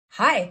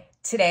Hi,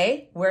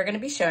 today we're going to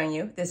be showing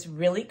you this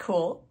really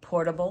cool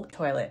portable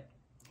toilet.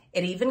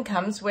 It even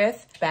comes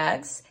with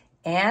bags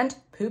and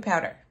poo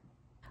powder.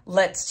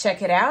 Let's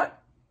check it out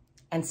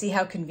and see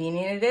how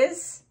convenient it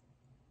is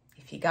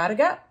if you gotta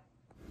go.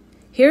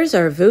 Here's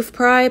our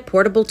Vufprye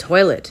portable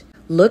toilet.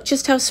 Look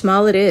just how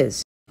small it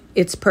is.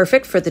 It's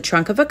perfect for the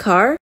trunk of a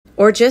car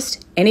or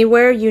just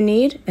anywhere you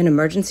need an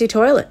emergency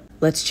toilet.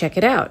 Let's check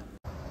it out.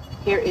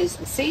 Here is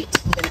the seat.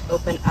 I'm going to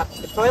open up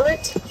the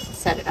toilet,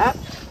 set it up.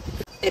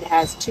 It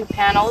has two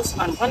panels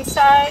on one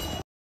side,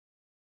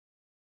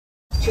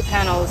 two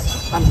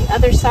panels on the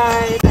other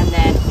side, and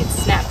then it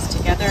snaps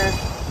together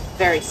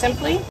very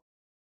simply,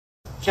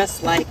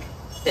 just like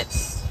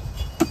this.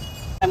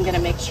 I'm going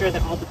to make sure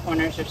that all the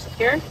corners are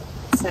secure,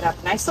 set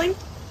up nicely.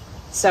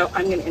 So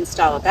I'm going to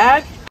install a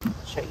bag,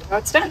 show you how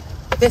it's done.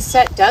 This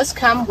set does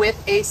come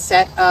with a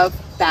set of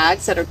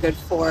bags that are good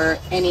for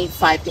any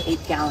 5 to 8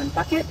 gallon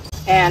bucket.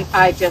 And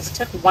I just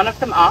took one of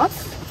them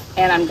off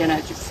and I'm going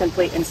to just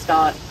simply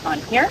install it on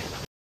here.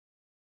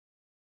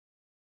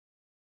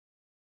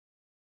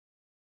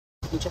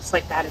 And just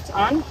like that, it's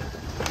on. And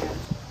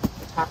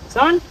the top is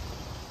on.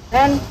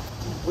 Then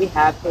we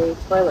have a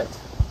toilet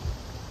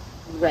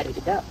ready to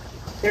go.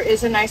 There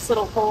is a nice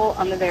little hole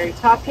on the very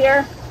top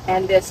here,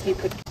 and this you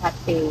could cut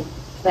a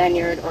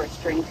lanyard or a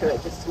string to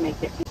it just to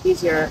make it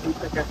easier and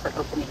quicker for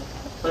opening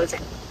and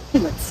closing.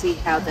 Let's see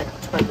how the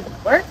toilet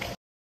will work.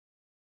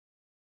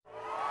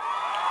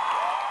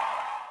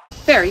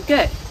 Very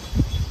good.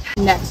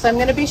 Next, I'm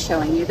going to be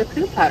showing you the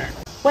poo powder.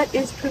 What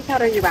is poo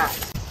powder, you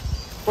ask?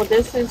 Well,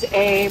 this is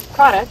a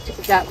product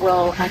that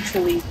will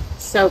actually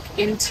soak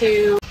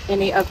into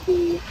any of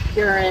the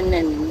urine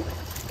and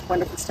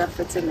wonderful stuff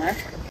that's in there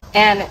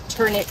and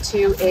turn it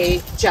to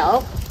a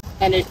gel,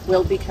 and it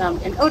will become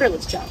an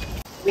odorless gel.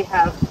 We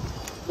have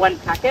one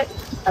packet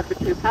of the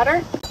poo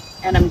powder,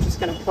 and I'm just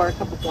going to pour a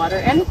cup of water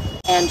in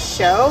and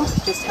show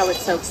just how it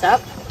soaks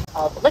up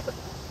all the liquid.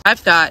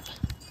 I've got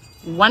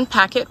one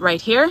packet right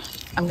here.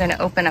 I'm going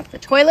to open up the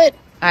toilet.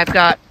 I've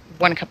got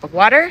 1 cup of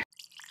water.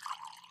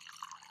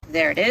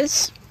 There it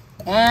is.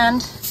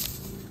 And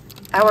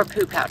our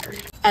poo powder.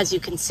 As you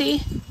can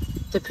see,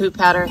 the poo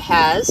powder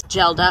has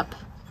gelled up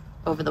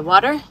over the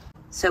water,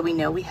 so we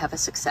know we have a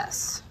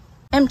success.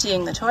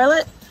 Emptying the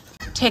toilet,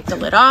 take the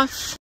lid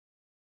off.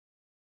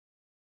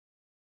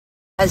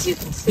 As you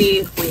can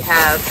see, we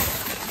have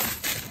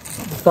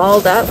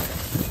balled up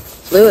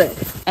fluid,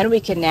 and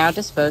we can now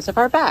dispose of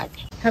our bag.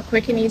 How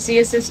quick and easy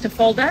is this to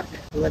fold up?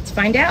 Let's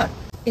find out.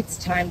 It's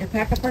time to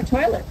pack up our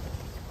toilet.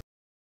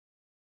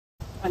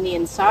 On the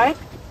inside,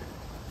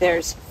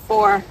 there's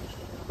 4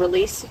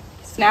 release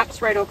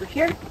snaps right over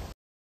here.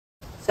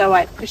 So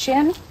I push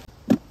in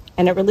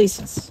and it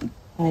releases.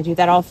 And I do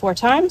that all 4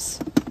 times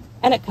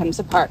and it comes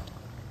apart.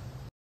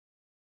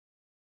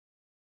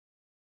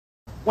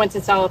 Once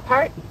it's all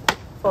apart,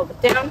 fold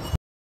it down,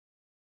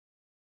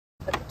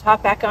 put the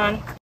top back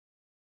on,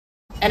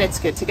 and it's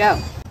good to go.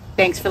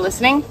 Thanks for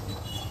listening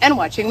and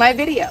watching my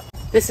video.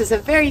 This is a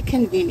very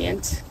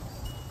convenient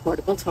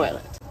portable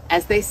toilet.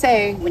 As they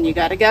say, when you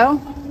gotta go,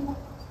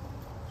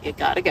 you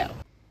gotta go.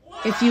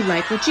 If you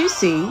like what you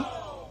see,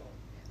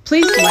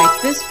 please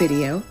like this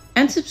video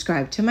and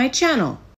subscribe to my channel.